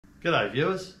G'day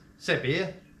viewers, Sep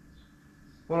here.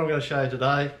 What I'm going to show you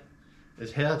today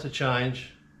is how to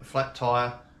change a flat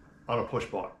tyre on a push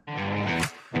bike.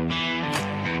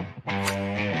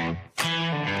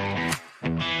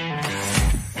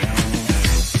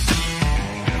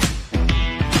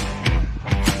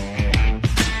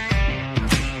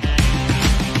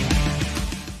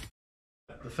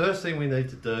 The first thing we need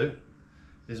to do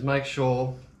is make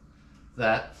sure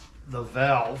that the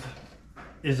valve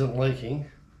isn't leaking.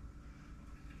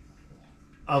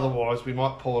 Otherwise we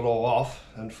might pull it all off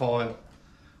and find,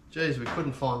 geez, we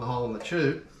couldn't find the hole in the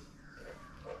tube.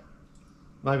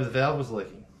 Maybe the valve was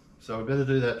leaking. So we better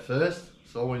do that first.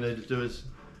 So all we need to do is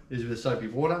with soapy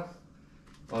water.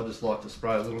 I just like to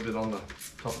spray a little bit on the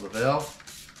top of the valve.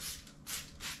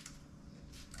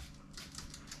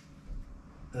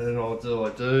 And then all I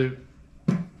do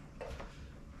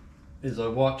is I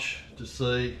watch to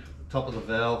see the top of the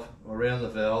valve, around the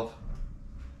valve,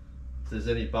 if there's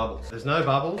any bubbles. There's no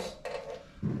bubbles,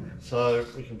 so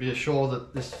we can be assured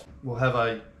that this will have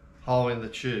a hole in the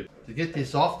tube. To get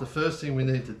this off, the first thing we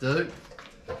need to do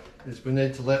is we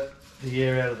need to let the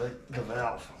air out of the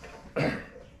valve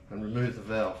and remove the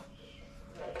valve.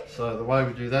 So the way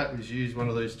we do that is use one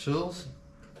of these tools,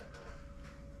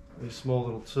 these small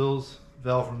little tools,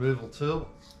 valve removal tool.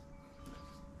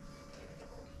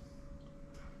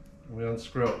 And we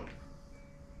unscrew it.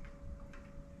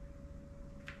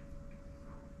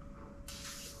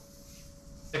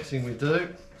 Next thing we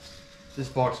do, this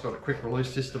bike's got a quick release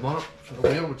system on it for the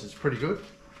wheel, which is pretty good.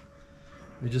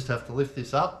 We just have to lift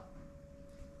this up,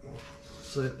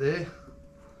 see it there.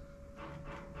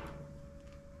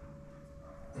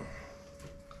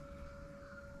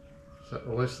 So that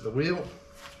releases the wheel.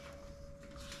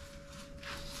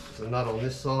 There's a nut on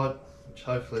this side, which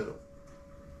hopefully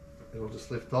it'll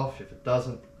just lift off. If it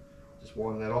doesn't, just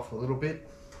wind that off a little bit.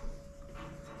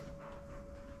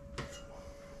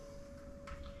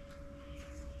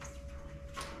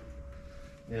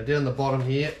 Now down the bottom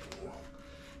here,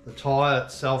 the tyre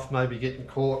itself may be getting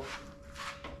caught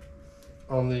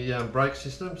on the brake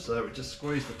system, so we just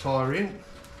squeeze the tyre in.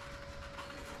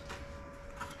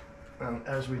 And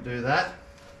as we do that,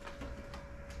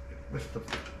 lift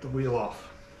the wheel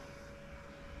off.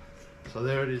 So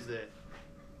there it is there.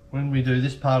 When we do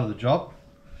this part of the job,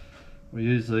 we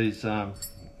use these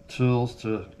tools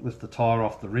to lift the tyre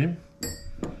off the rim.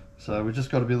 So we've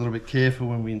just got to be a little bit careful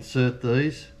when we insert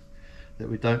these, that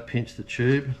we don't pinch the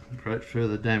tube and create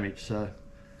further damage. So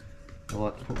I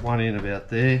like to put one in about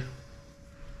there,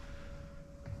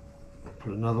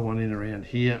 put another one in around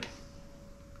here.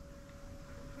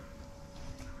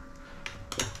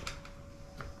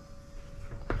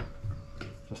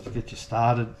 Just to get you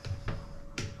started.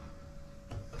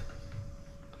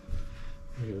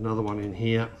 Get another one in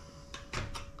here.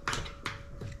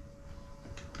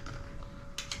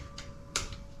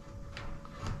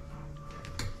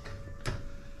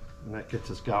 And that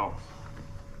gets us going.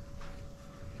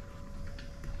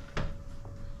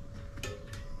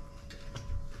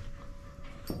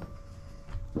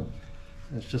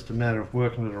 It's just a matter of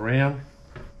working it around.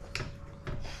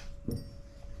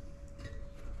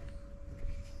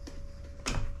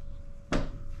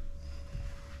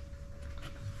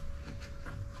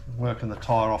 Working the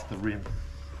tyre off the rim.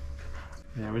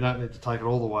 Now we don't need to take it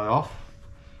all the way off.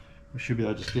 We should be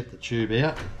able to just get the tube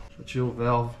out. The chill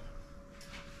valve,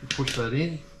 you push that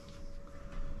in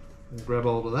and grab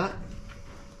hold of that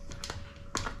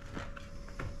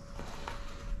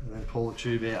and then pull the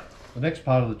tube out. The next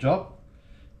part of the job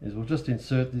is we'll just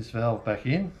insert this valve back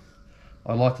in.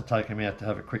 I like to take them out to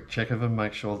have a quick check of them,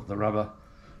 make sure that the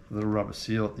little rubber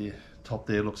seal at the top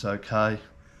there looks okay.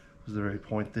 There's the very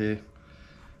point there.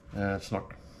 It's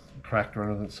not cracked or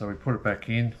anything, so we put it back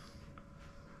in.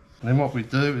 And then what we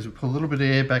do is we put a little bit of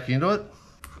air back into it.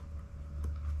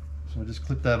 So we just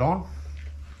clip that on.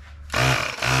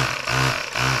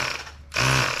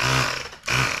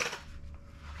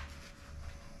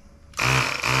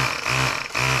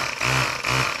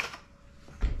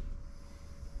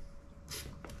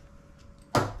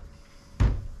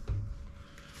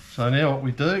 So now what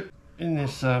we do, in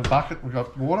this bucket we've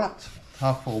got water, it's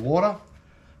half full of water.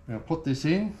 I'm going to put this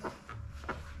in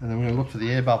and then we're going to look for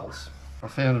the air bubbles. I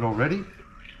found it already.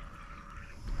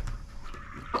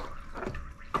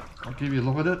 I'll give you a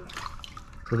look at it.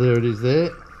 So there it is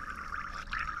there.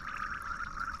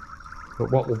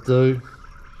 But what we'll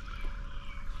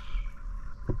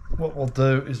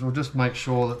do is we'll just make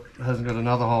sure that it hasn't got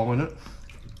another hole in it.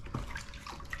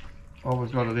 Oh,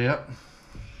 we've got it out.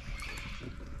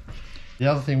 The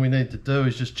other thing we need to do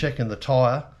is just check in the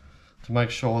tyre to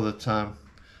make sure that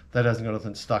that hasn't got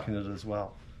anything stuck in it as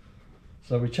well.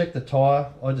 So we check the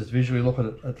tyre. I just visually look at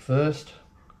it at first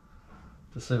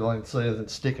to see if I can see anything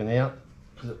sticking out,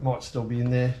 because it might still be in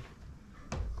there.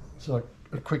 So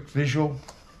a quick visual.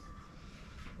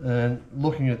 And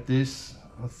looking at this,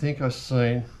 I think I've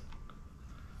seen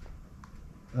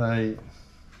a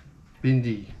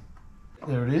bindi.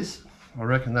 There it is. I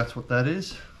reckon that's what that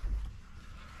is.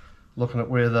 Looking at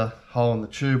where the hole in the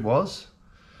tube was.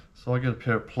 So I get a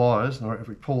pair of pliers, and if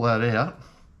we pull that out,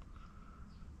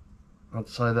 I'd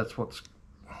say that's what's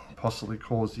possibly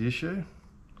caused the issue.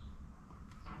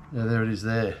 Yeah, there it is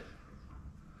there.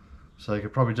 So you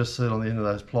could probably just see it on the end of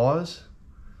those pliers.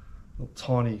 Little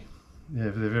tiny, yeah,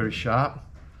 they're very sharp.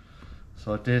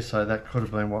 So I dare say that could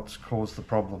have been what's caused the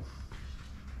problem.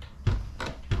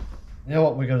 Now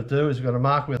what we're going to do is we're going to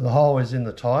mark where the hole is in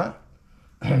the tyre.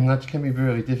 And that can be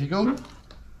really difficult.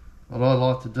 What I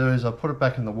like to do is I put it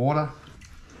back in the water,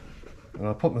 and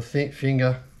I put my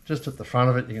finger just at the front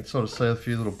of it. You can sort of see a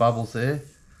few little bubbles there.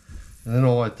 And then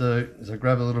all I do is I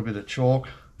grab a little bit of chalk,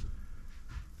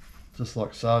 just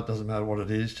like so, it doesn't matter what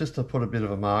it is, just to put a bit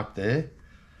of a mark there.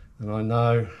 And I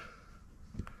know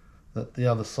that the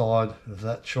other side of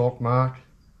that chalk mark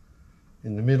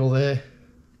in the middle there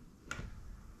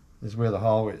is where the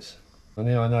hole is. So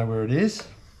now I know where it is.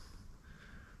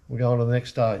 We'll go on to the next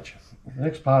stage. The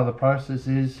next part of the process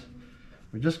is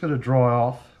we just got to dry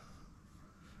off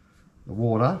the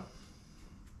water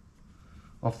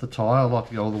off the tyre. I like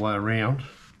to go all the way around.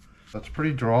 So it's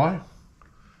pretty dry.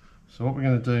 So what we're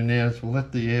going to do now is we'll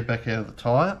let the air back out of the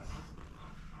tyre.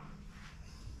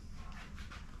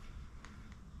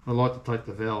 I like to take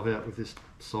the valve out with this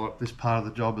side, this part of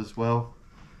the job as well,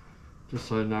 just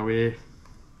so no air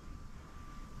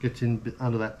gets in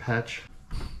under that patch.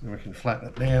 Then we can flatten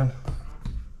it down.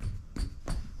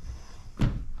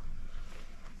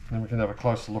 Then we can have a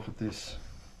closer look at this.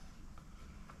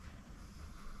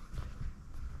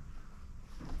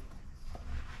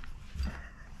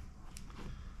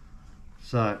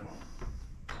 So,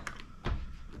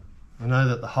 I know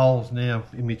that the hole's now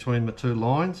in between my two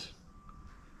lines.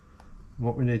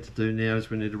 What we need to do now is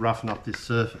we need to roughen up this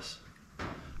surface.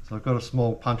 So I've got a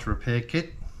small puncture repair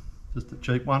kit, just a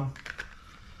cheap one.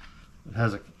 It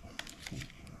has a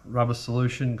rubber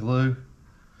solution, glue.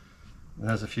 It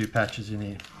has a few patches in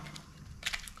here.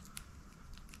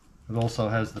 It also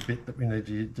has the bit that we need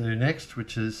to do next,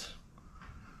 which is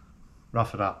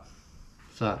rough it up.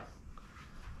 So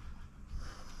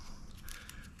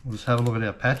we'll just have a look at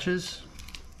our patches.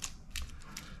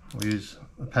 We'll use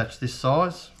a patch this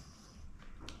size.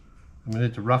 And we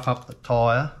need to rough up the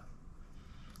tyre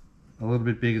a little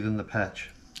bit bigger than the patch.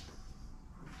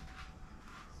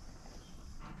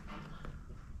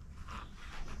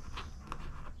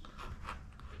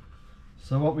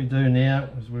 So what we do now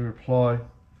is we apply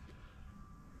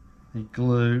the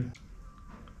glue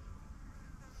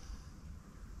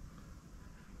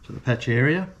to the patch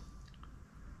area.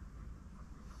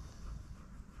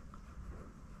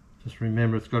 Just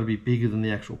remember, it's got to be bigger than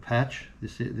the actual patch,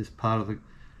 this part of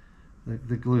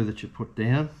the glue that you put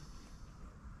down.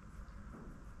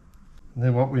 And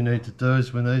then what we need to do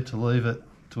is we need to leave it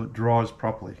till it dries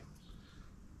properly.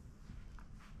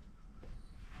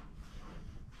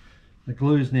 The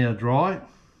glue is now dry.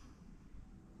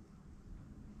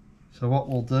 So what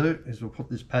we'll do is we'll put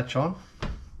this patch on.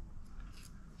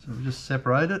 So we'll just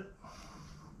separate it.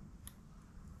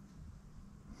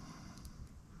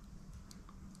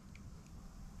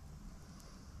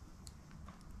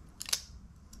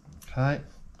 Okay.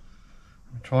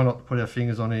 Try not to put our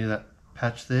fingers on any of that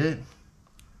patch there.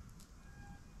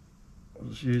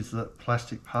 We'll just use the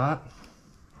plastic part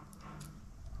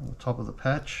on the top of the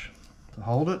patch to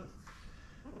hold it.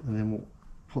 And then we'll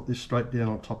put this straight down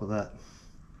on top of that,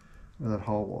 where that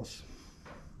hole was.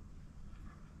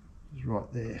 It's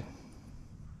right there.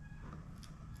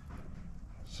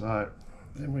 So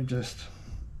then we just,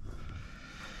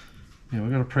 we've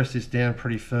got to press this down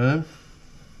pretty firm.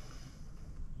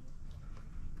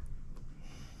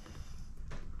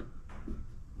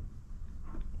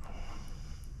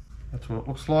 That's what it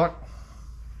looks like.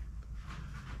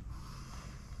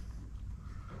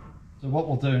 So what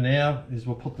we'll do now is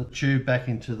we'll put the tube back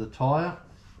into the tyre.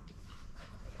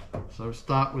 So we'll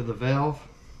start with the valve.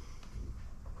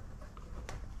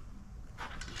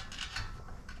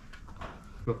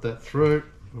 Got that through,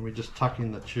 and we just tuck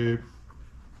in the tube,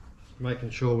 making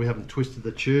sure we haven't twisted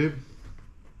the tube.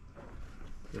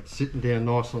 It's sitting down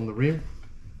nice on the rim.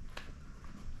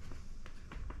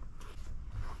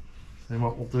 Then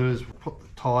what we'll do is we'll put the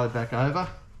tyre back over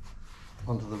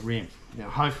onto the rim. Now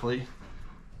hopefully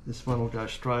this one will go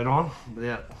straight on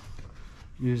without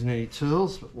using any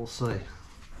tools, but we'll see.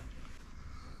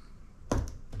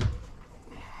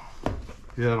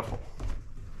 Beautiful.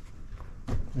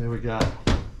 There we go.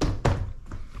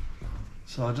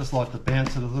 So I just like to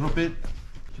bounce it a little bit,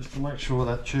 just to make sure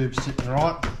that tube's sitting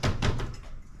right.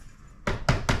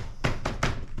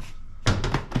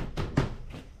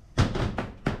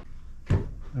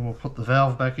 Then we'll put the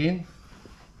valve back in.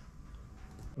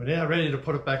 We're now ready to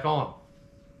put it back on.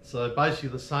 So basically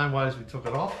the same way as we took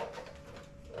it off.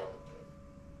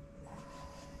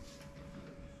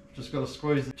 Just got to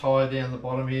squeeze the tyre down the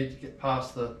bottom here to get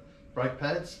past the brake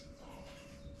pads.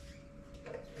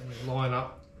 And line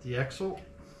up the axle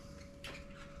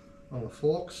on the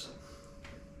forks.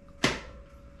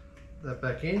 That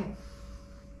back in.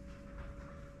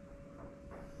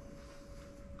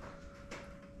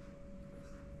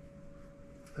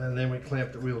 And then we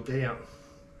clamp the wheel down.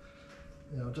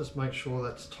 Now just make sure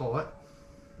that's tight.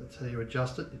 That's how you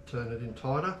adjust it. You turn it in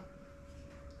tighter.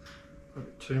 A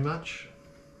bit too much.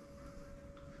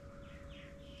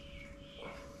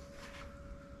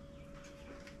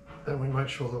 And we make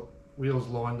sure the wheel's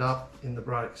lined up in the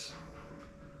brakes,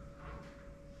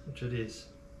 which it is.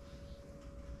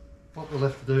 What we're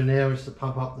left to do now is to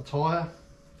pump up the tyre,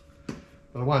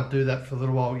 but I won't do that for a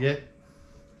little while yet.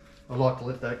 I like to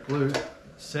let that glue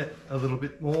set a little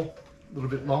bit more, a little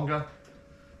bit longer.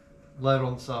 Later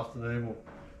on this afternoon we'll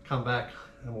come back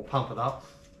and we'll pump it up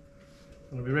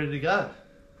and it'll be ready to go.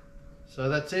 So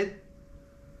that's it.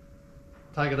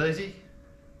 Take it easy.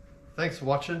 Thanks for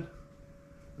watching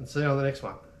and see you on the next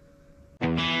one.